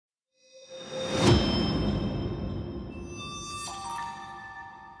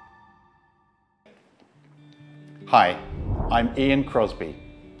Hi, I'm Ian Crosby,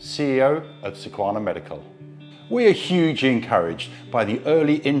 CEO of Sequana Medical. We are hugely encouraged by the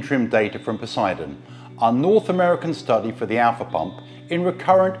early interim data from POSEIDON, our North American study for the alpha pump in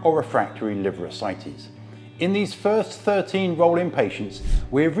recurrent or refractory liver ascites. In these first 13 roll-in patients,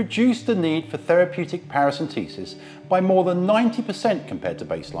 we have reduced the need for therapeutic paracentesis by more than 90% compared to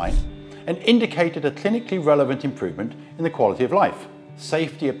baseline and indicated a clinically relevant improvement in the quality of life.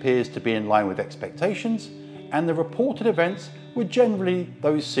 Safety appears to be in line with expectations, and the reported events were generally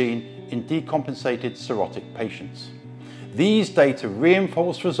those seen in decompensated cirrhotic patients. These data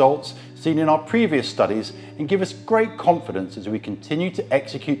reinforce results seen in our previous studies and give us great confidence as we continue to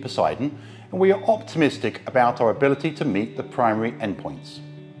execute POSEIDON, and we are optimistic about our ability to meet the primary endpoints.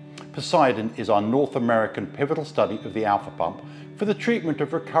 POSEIDON is our North American pivotal study of the alpha pump for the treatment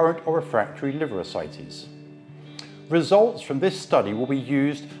of recurrent or refractory liver ascites. Results from this study will be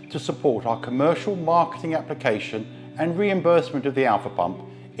used to support our commercial marketing application and reimbursement of the alpha pump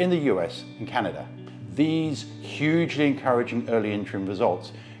in the US and Canada. These hugely encouraging early interim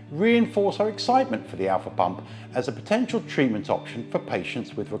results reinforce our excitement for the alpha pump as a potential treatment option for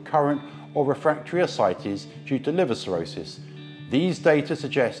patients with recurrent or refractory ascites due to liver cirrhosis. These data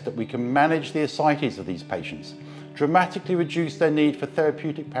suggest that we can manage the ascites of these patients, dramatically reduce their need for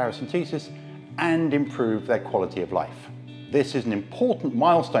therapeutic paracentesis, and improve their quality of life. This is an important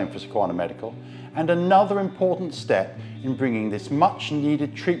milestone for Sequana Medical and another important step in bringing this much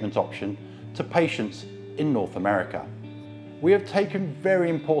needed treatment option to patients in North America. We have taken very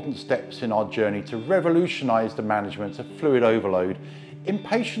important steps in our journey to revolutionize the management of fluid overload in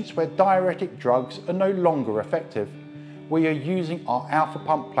patients where diuretic drugs are no longer effective. We are using our alpha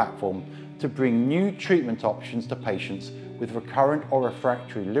pump platform to bring new treatment options to patients with recurrent or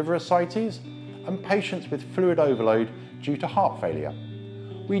refractory liver ascites and patients with fluid overload due to heart failure.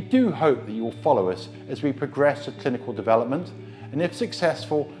 We do hope that you will follow us as we progress to clinical development and, if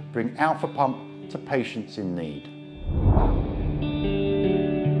successful, bring alpha pump to patients in need.